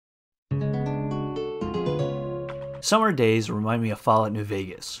Summer days remind me of Fallout New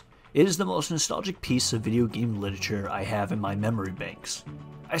Vegas. It is the most nostalgic piece of video game literature I have in my memory banks.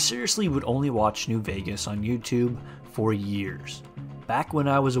 I seriously would only watch New Vegas on YouTube for years. Back when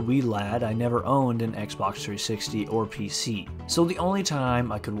I was a wee lad, I never owned an Xbox 360 or PC, so the only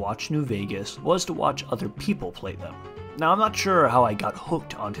time I could watch New Vegas was to watch other people play them. Now, I'm not sure how I got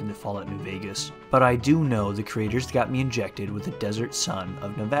hooked onto the Fallout New Vegas, but I do know the creators got me injected with the desert sun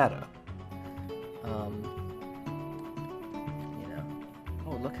of Nevada.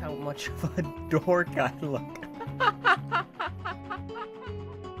 Oh, look how much of a dork I look.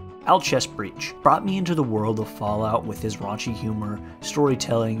 Alchess Breach brought me into the world of Fallout with his raunchy humor,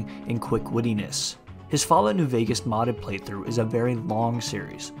 storytelling, and quick wittiness. His Fallout New Vegas modded playthrough is a very long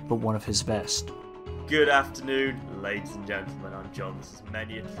series, but one of his best. Good afternoon, ladies and gentlemen, I'm John, this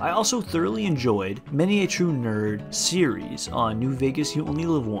is I also thoroughly enjoyed Many a True Nerd series on New Vegas You Only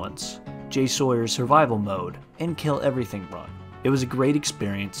Live Once, Jay Sawyer's Survival Mode, and Kill Everything Run. It was a great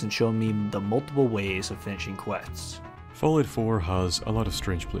experience and showed me the multiple ways of finishing quests. Fallout 4 has a lot of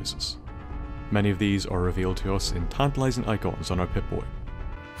strange places. Many of these are revealed to us in tantalizing icons on our Pip-Boy.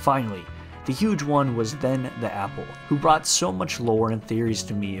 Finally, the huge one was Then the Apple, who brought so much lore and theories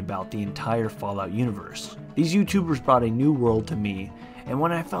to me about the entire Fallout universe. These YouTubers brought a new world to me, and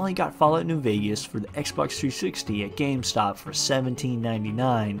when I finally got Fallout New Vegas for the Xbox 360 at GameStop for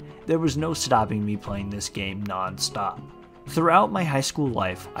 $17.99, there was no stopping me playing this game non-stop. Throughout my high school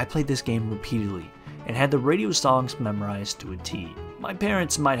life, I played this game repeatedly, and had the radio songs memorized to a T. My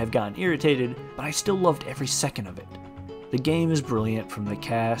parents might have gotten irritated, but I still loved every second of it. The game is brilliant from the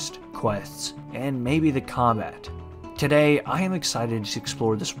cast, quests, and maybe the combat. Today, I am excited to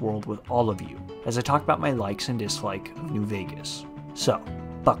explore this world with all of you, as I talk about my likes and dislikes of New Vegas. So,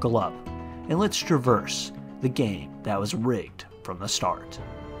 buckle up, and let's traverse the game that was rigged from the start.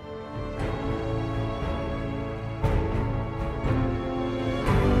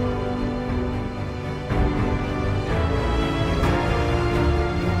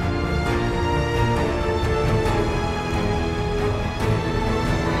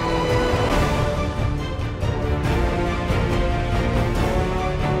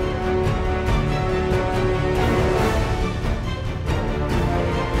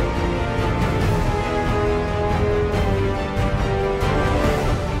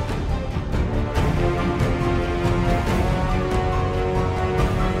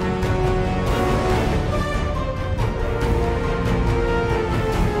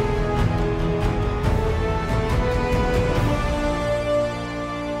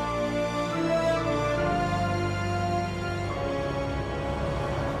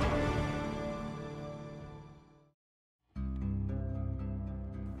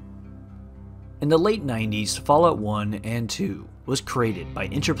 In the late 90s, Fallout 1 and 2 was created by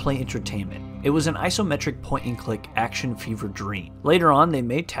Interplay Entertainment. It was an isometric point-and-click action fever dream. Later on, they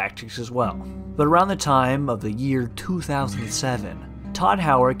made tactics as well. But around the time of the year 2007, Todd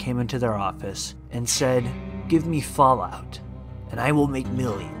Howard came into their office and said, "Give me Fallout, and I will make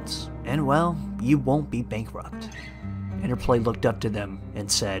millions. And well, you won't be bankrupt." Interplay looked up to them and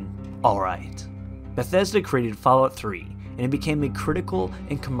said, "Alright." Bethesda created Fallout 3, and it became a critical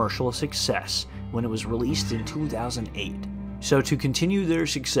and commercial success when it was released in 2008. So to continue their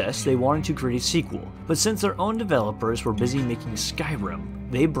success, they wanted to create a sequel, but since their own developers were busy making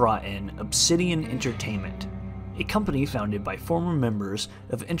Skyrim, they brought in Obsidian Entertainment, a company founded by former members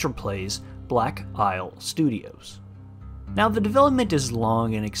of Interplay's Black Isle Studios. Now, the development is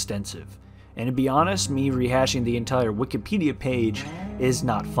long and extensive, and to be honest, me rehashing the entire Wikipedia page is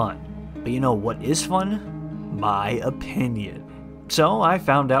not fun. But you know what is fun? My opinion. So I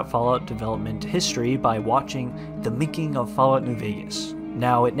found out Fallout development history by watching the making of Fallout New Vegas.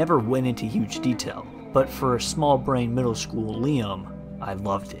 Now, it never went into huge detail, but for a small brain middle school Liam, I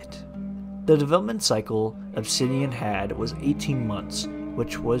loved it. The development cycle Obsidian had was 18 months,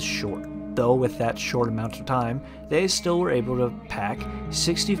 which was short. Though with that short amount of time, they still were able to pack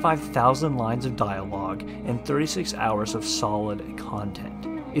 65,000 lines of dialogue and 36 hours of solid content.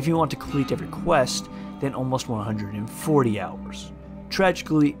 If you want to complete every quest, then almost 140 hours.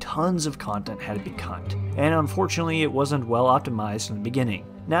 Tragically, tons of content had to be cut, and unfortunately it wasn't well optimized in the beginning.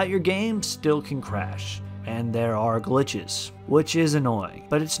 Now your game still can crash, and there are glitches, which is annoying,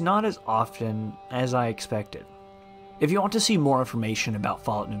 but it's not as often as I expected. If you want to see more information about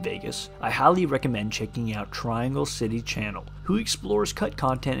Fallout New Vegas, I highly recommend checking out Triangle City channel, who explores cut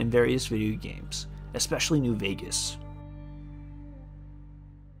content in various video games, especially New Vegas.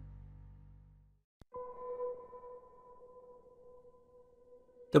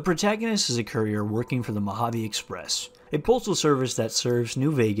 The protagonist is a courier working for the Mojave Express, a postal service that serves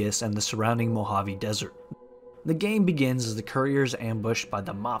New Vegas and the surrounding Mojave Desert. The game begins as the courier is ambushed by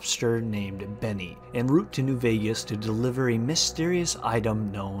the mobster named Benny en route to New Vegas to deliver a mysterious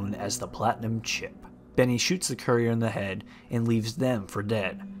item known as the Platinum Chip. Benny shoots the courier in the head and leaves them for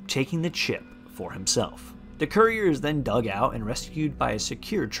dead, taking the chip for himself. The courier is then dug out and rescued by a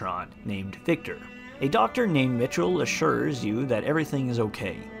Securitron named Victor. A doctor named Mitchell assures you that everything is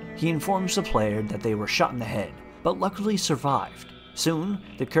okay. He informs the player that they were shot in the head, but luckily survived. Soon,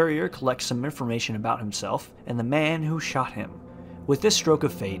 the courier collects some information about himself and the man who shot him. With this stroke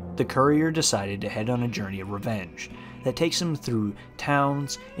of fate, the courier decided to head on a journey of revenge that takes him through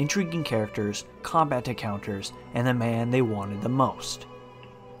towns, intriguing characters, combat encounters, and the man they wanted the most.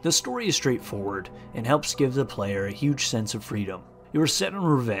 The story is straightforward and helps give the player a huge sense of freedom. You are set on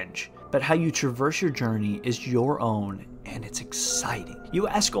revenge, but how you traverse your journey is your own, and it's exciting. You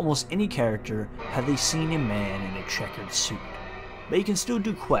ask almost any character, have they seen a man in a checkered suit? But you can still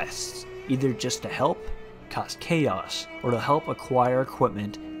do quests, either just to help, cause chaos, or to help acquire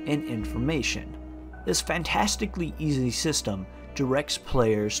equipment and information. This fantastically easy system directs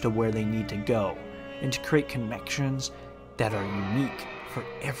players to where they need to go, and to create connections that are unique for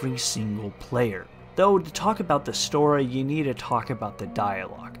every single player. Though to talk about the story, you need to talk about the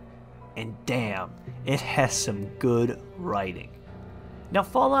dialogue. And damn, it has some good writing. Now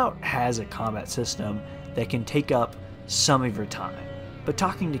Fallout has a combat system that can take up some of your time, but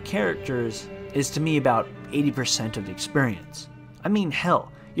talking to characters is to me about 80% of the experience. I mean, hell,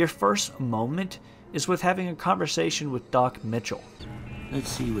 your first moment is with having a conversation with Doc Mitchell. Let's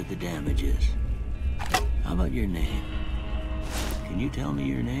see what the damage is. How about your name? Can you tell me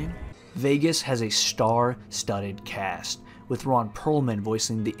your name? Vegas has a star-studded cast, with Ron Perlman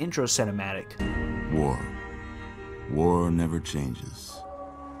voicing the intro cinematic. War. War never changes.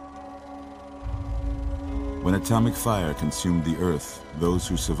 When atomic fire consumed the Earth, those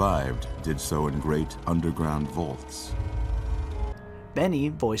who survived did so in great underground vaults. Benny,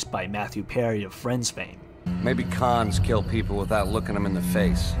 voiced by Matthew Perry of Friends fame. Maybe cons kill people without looking them in the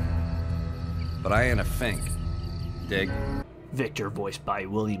face. But I ain't a fink. Dig? Victor, voiced by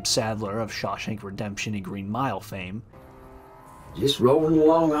William Sadler of Shawshank Redemption and Green Mile fame. Just rolling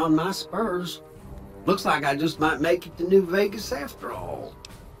along on my spurs. Looks like I just might make it to New Vegas after all.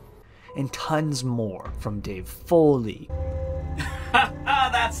 And tons more from Dave Foley.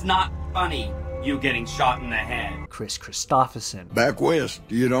 That's not funny, you getting shot in the head. Chris Christopherson. Back west,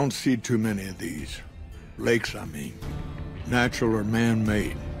 you don't see too many of these. Lakes, I mean. Natural or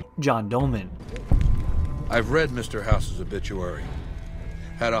man-made. John Doman. I've read Mr. House's obituary.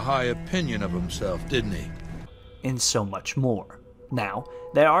 Had a high opinion of himself, didn't he? And so much more. Now,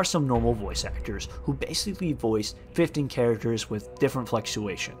 there are some normal voice actors who basically voice 15 characters with different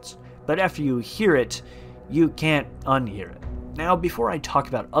fluctuations. But after you hear it, you can't unhear it. Now, before I talk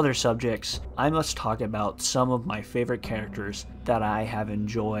about other subjects, I must talk about some of my favorite characters that I have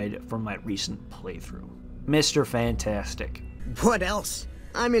enjoyed from my recent playthrough. Mr. Fantastic. What else?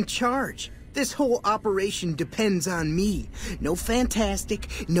 I'm in charge. This whole operation depends on me. No Fantastic,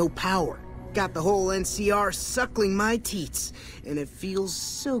 no power. Got the whole NCR suckling my teats, and it feels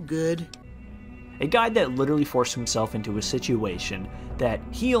so good. A guy that literally forced himself into a situation that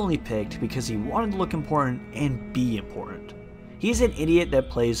he only picked because he wanted to look important and be important. He's an idiot that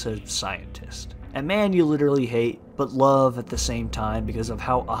plays a scientist. A man you literally hate, but love at the same time because of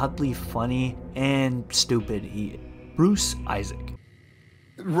how oddly funny and stupid he is. Bruce Isaac.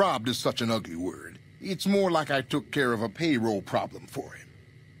 Robbed is such an ugly word. It's more like I took care of a payroll problem for him.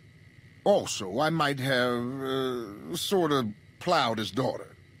 Also, I might have, sort of plowed his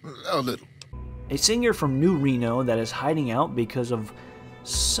daughter. A little. A singer from New Reno that is hiding out because of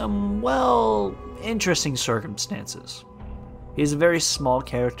some, well, interesting circumstances. He's a very small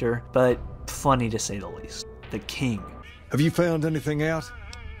character, but funny to say the least. The King. Have you found anything out?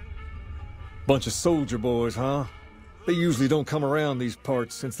 Bunch of soldier boys, huh? They usually don't come around these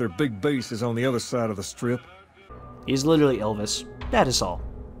parts since their big base is on the other side of the strip. He's literally Elvis. That is all.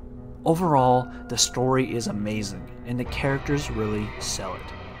 Overall, the story is amazing, and the characters really sell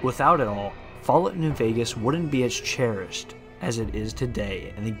it. Without it all, Fallout New Vegas wouldn't be as cherished as it is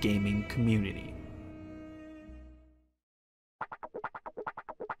today in the gaming community.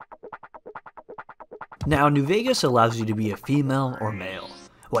 Now, New Vegas allows you to be a female or male,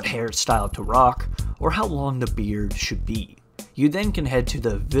 what hairstyle to rock, or how long the beard should be. You then can head to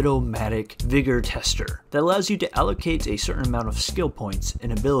the Vitomatic Vigor Tester that allows you to allocate a certain amount of skill points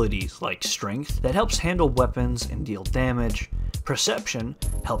and abilities like Strength that helps handle weapons and deal damage, Perception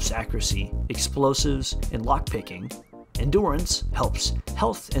helps accuracy, explosives, and lockpicking, Endurance helps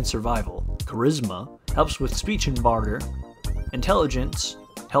health and survival, Charisma helps with speech and barter, Intelligence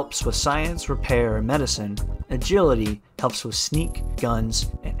helps with science, repair, and medicine. Agility helps with sneak,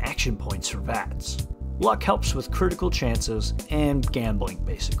 guns, and action points for VATs. Luck helps with critical chances and gambling,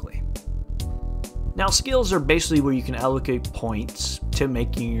 basically. Now, skills are basically where you can allocate points to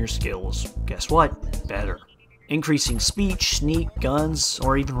making your skills, guess what, better. Increasing speech, sneak, guns,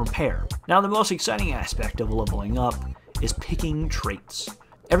 or even repair. Now, the most exciting aspect of leveling up is picking traits.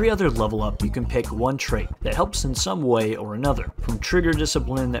 Every other level up, you can pick one trait that helps in some way or another, from trigger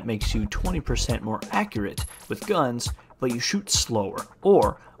discipline that makes you 20% more accurate with guns, but you shoot slower,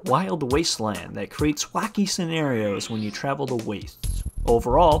 or wild wasteland that creates wacky scenarios when you travel the wastes.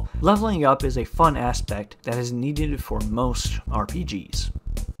 Overall, leveling up is a fun aspect that is needed for most RPGs.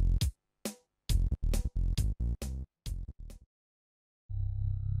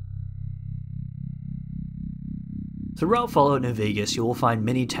 Throughout Fallout New Vegas, you will find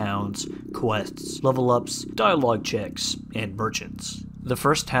many towns, quests, level ups, dialogue checks, and merchants. The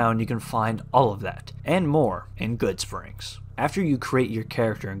first town, you can find all of that, and more, in Goodsprings. After you create your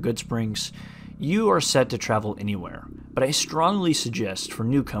character in Goodsprings, you are set to travel anywhere, but I strongly suggest for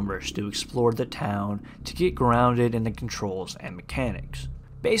newcomers to explore the town to get grounded in the controls and mechanics.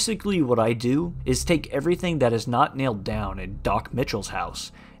 Basically what I do is take everything that is not nailed down in Doc Mitchell's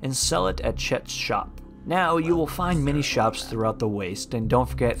house and sell it at Chet's shop. Now, you will find many shops throughout the waste, and don't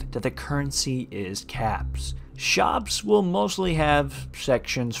forget that the currency is caps. Shops will mostly have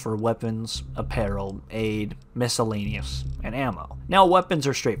sections for weapons, apparel, aid, miscellaneous, and ammo. Now, weapons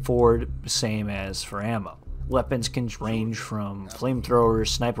are straightforward, same as for ammo. Weapons can range from flamethrowers,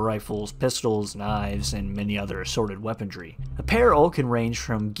 sniper rifles, pistols, knives, and many other assorted weaponry. Apparel can range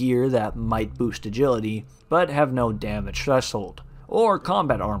from gear that might boost agility, but have no damage threshold, or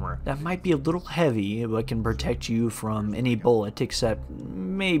combat armor that might be a little heavy but can protect you from any bullet except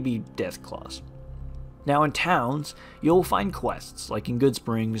maybe Deathclaws. Now, in towns, you'll find quests. Like in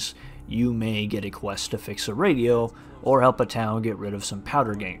Goodsprings, you may get a quest to fix a radio or help a town get rid of some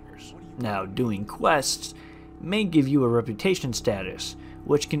powder gangers. Now, doing quests may give you a reputation status,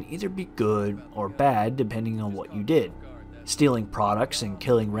 which can either be good or bad depending on what you did. Stealing products and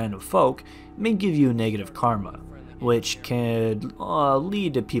killing random folk may give you negative karma, which could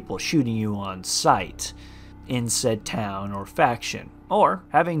lead to people shooting you on sight in said town or faction, or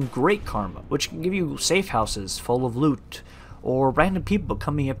having great karma, which can give you safe houses full of loot, or random people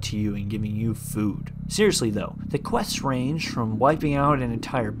coming up to you and giving you food. Seriously though, the quests range from wiping out an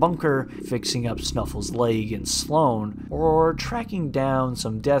entire bunker, fixing up Snuffle's leg and Sloan, or tracking down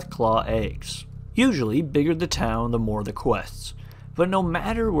some Deathclaw eggs. Usually, bigger the town, the more the quests. But no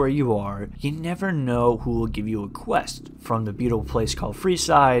matter where you are, you never know who will give you a quest, from the beautiful place called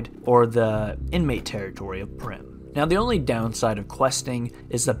Freeside or the inmate territory of Prim. Now, the only downside of questing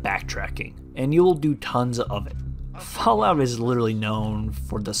is the backtracking, and you will do tons of it. Fallout is literally known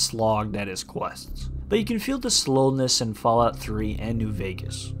for the slog that is quests, but you can feel the slowness in Fallout 3 and New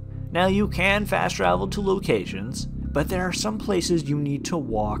Vegas. Now, you can fast travel to locations, but there are some places you need to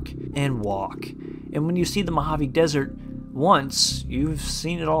walk, and when you see the Mojave Desert once, you've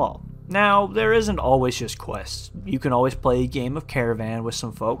seen it all. Now, there isn't always just quests. You can always play a game of Caravan with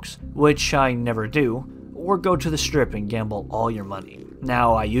some folks, which I never do, or go to the strip and gamble all your money.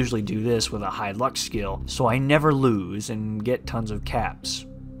 Now, I usually do this with a high luck skill, so I never lose and get tons of caps,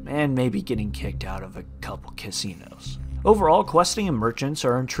 and maybe getting kicked out of a couple casinos. Overall, questing and merchants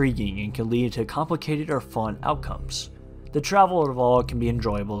are intriguing and can lead to complicated or fun outcomes. The travel of all can be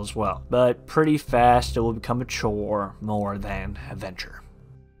enjoyable as well, but pretty fast it will become a chore more than adventure.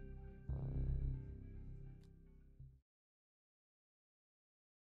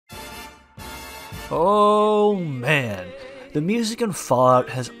 Oh man, the music in Fallout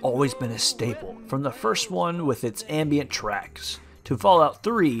has always been a staple, from the first one with its ambient tracks, to Fallout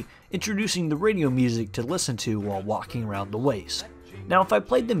 3 introducing the radio music to listen to while walking around the waste. Now, if I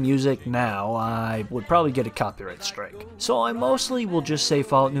played the music now, I would probably get a copyright strike. So I mostly will just say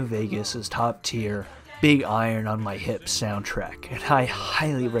Fallout New Vegas is top tier, big iron on my hip soundtrack, and I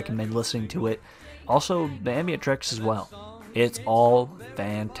highly recommend listening to it. Also, the ambient tracks as well. It's all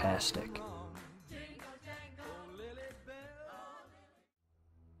fantastic.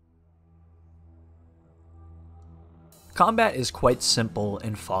 Combat is quite simple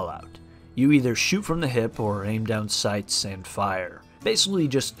in Fallout. You either shoot from the hip or aim down sights and fire. Basically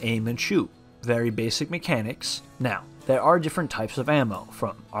just aim and shoot. Very basic mechanics. Now, there are different types of ammo,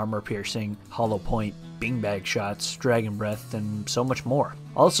 from armor piercing, hollow point, beanbag shots, dragon breath, and so much more.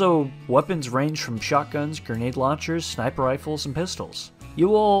 Also, weapons range from shotguns, grenade launchers, sniper rifles, and pistols. You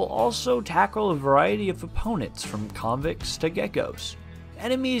will also tackle a variety of opponents, from convicts to geckos.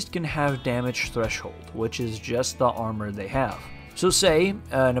 Enemies can have damage threshold, which is just the armor they have. So say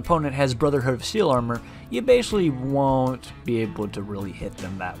an opponent has Brotherhood of Steel armor, you basically won't be able to really hit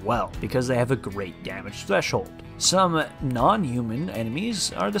them that well, because they have a great damage threshold. Some non-human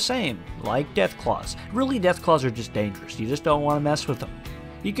enemies are the same, like Deathclaws. Really, Deathclaws are just dangerous, you just don't want to mess with them.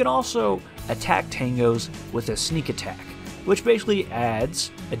 You can also attack tangos with a sneak attack, which basically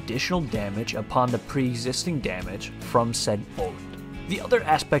adds additional damage upon the pre-existing damage from said bullet. The other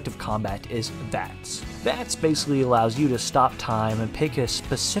aspect of combat is VATS. VATS basically allows you to stop time and pick a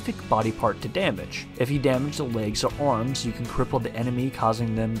specific body part to damage. If you damage the legs or arms, you can cripple the enemy,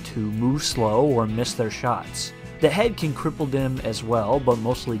 causing them to move slow or miss their shots. The head can cripple them as well, but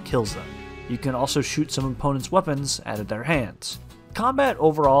mostly kills them. You can also shoot some opponents' weapons out of their hands. Combat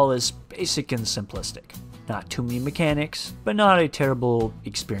overall is basic and simplistic. Not too many mechanics, but not a terrible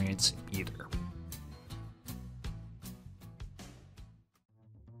experience either.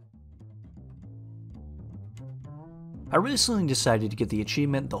 I recently decided to get the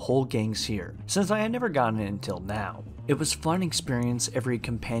achievement The Whole Gang's Here, since I had never gotten it until now. It was fun to experience every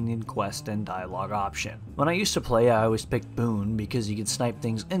companion quest and dialogue option. When I used to play, I always picked Boone because he could snipe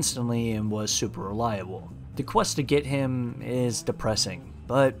things instantly and was super reliable. The quest to get him is depressing,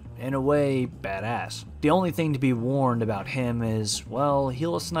 but in a way, badass. The only thing to be warned about him is, well,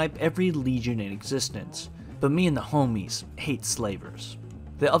 he'll snipe every legion in existence. But me and the homies hate slavers.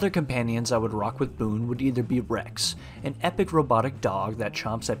 The other companions I would rock with Boone would either be Rex, an epic robotic dog that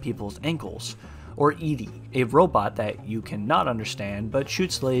chomps at people's ankles, or Edie, a robot that you cannot understand but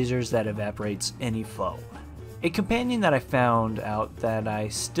shoots lasers that evaporates any foe. A companion that I found out that I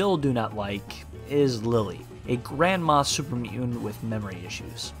still do not like is Lily, a grandma super mutant with memory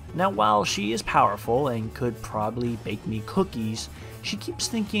issues. Now while she is powerful and could probably bake me cookies, she keeps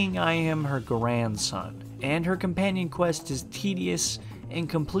thinking I am her grandson, and her companion quest is tedious and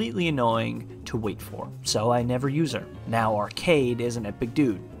completely annoying to wait for, so I never use her. Now Arcade is an epic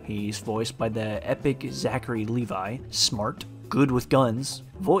dude. He's voiced by the epic Zachary Levi, smart, good with guns,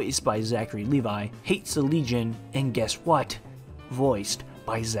 voiced by Zachary Levi, hates the Legion, and guess what? Voiced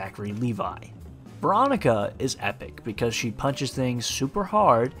by Zachary Levi. Veronica is epic because she punches things super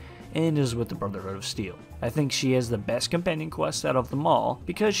hard and is with the Brotherhood of Steel. I think she has the best companion quest out of them all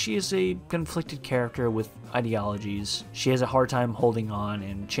because she is a conflicted character with ideologies. She has a hard time holding on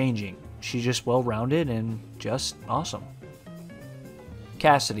and changing. She's just well-rounded and just awesome.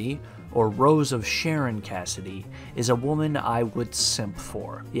 Cassidy, or Rose of Sharon Cassidy, is a woman I would simp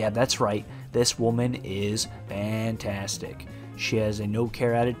for. Yeah, that's right, this woman is fantastic. She has a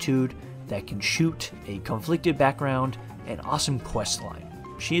no-care attitude that can shoot, a conflicted background, and awesome questline.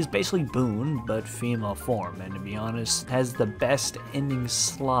 She is basically Boone, but female form, and to be honest, has the best ending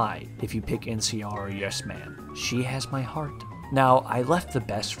slide if you pick NCR or Yes Man. She has my heart. Now, I left the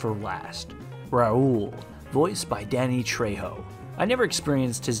best for last. Raul, voiced by Danny Trejo. I never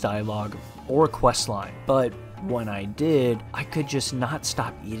experienced his dialogue or questline, but when I did, I could just not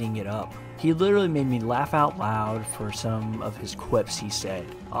stop eating it up. He literally made me laugh out loud for some of his quips he said.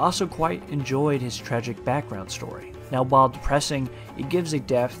 I also quite enjoyed his tragic background story. Now, while depressing, it gives a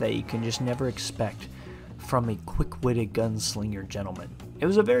depth that you can just never expect from a quick-witted gunslinger gentleman. It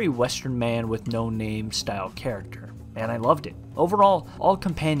was a very Western man with no name style character, and I loved it. Overall, all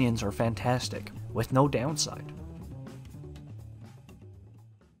companions are fantastic, with no downside.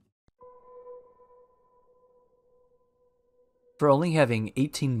 For only having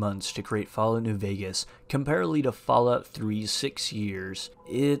 18 months to create Fallout New Vegas, comparatively to Fallout 3's 6 years,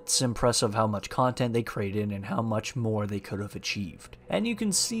 it's impressive how much content they created and how much more they could have achieved. And you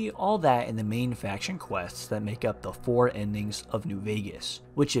can see all that in the main faction quests that make up the 4 endings of New Vegas,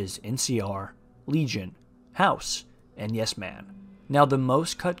 which is NCR, Legion, House, and Yes Man. Now the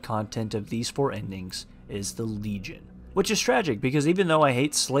most cut content of these 4 endings is the Legion. Which is tragic, because even though I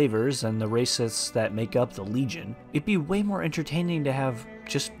hate slavers and the racists that make up the Legion, it'd be way more entertaining to have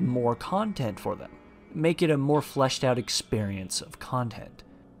just more content for them. Make it a more fleshed out experience of content.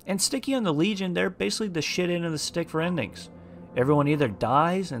 And sticky on the Legion, they're basically the shit end of the stick for endings. Everyone either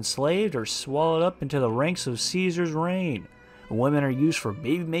dies enslaved or swallowed up into the ranks of Caesar's reign. Women are used for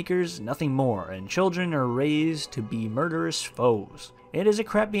baby makers, nothing more, and children are raised to be murderous foes. It is a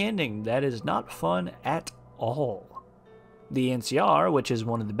crappy ending that is not fun at all. The NCR, which is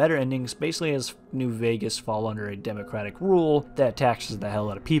one of the better endings, basically has New Vegas fall under a democratic rule that taxes the hell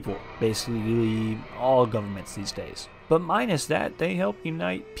out of people. Basically all governments these days. But minus that, they help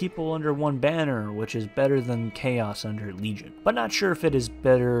unite people under one banner, which is better than chaos under Legion. But not sure if it is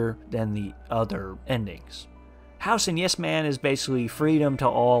better than the other endings. House and Yes Man is basically freedom to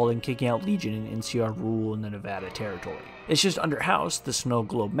all and kicking out Legion and NCR rule in the Nevada territory. It's just under House, the Snow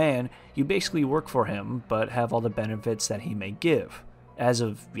Globe Man, you basically work for him, but have all the benefits that he may give. As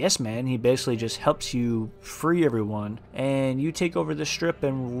of Yes Man, he basically just helps you free everyone, and you take over the strip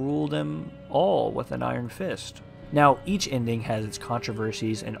and rule them all with an iron fist. Now, each ending has its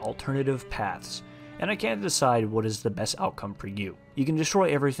controversies and alternative paths, and I can't decide what is the best outcome for you. You can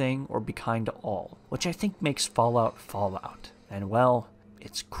destroy everything or be kind to all, which I think makes Fallout Fallout, and well,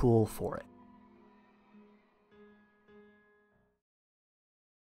 it's cool for it.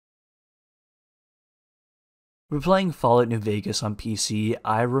 Replaying Fallout New Vegas on PC,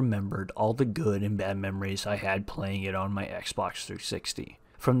 I remembered all the good and bad memories I had playing it on my Xbox 360.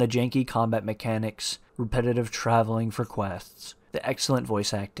 From the janky combat mechanics, repetitive traveling for quests, the excellent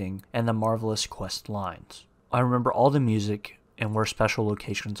voice acting, and the marvelous quest lines. I remember all the music and where special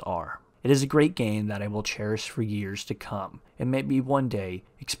locations are. It is a great game that I will cherish for years to come, and maybe one day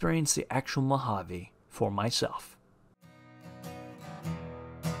experience the actual Mojave for myself.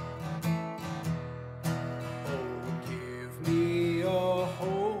 Give me a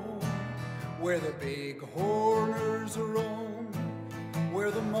home where the big horners roll.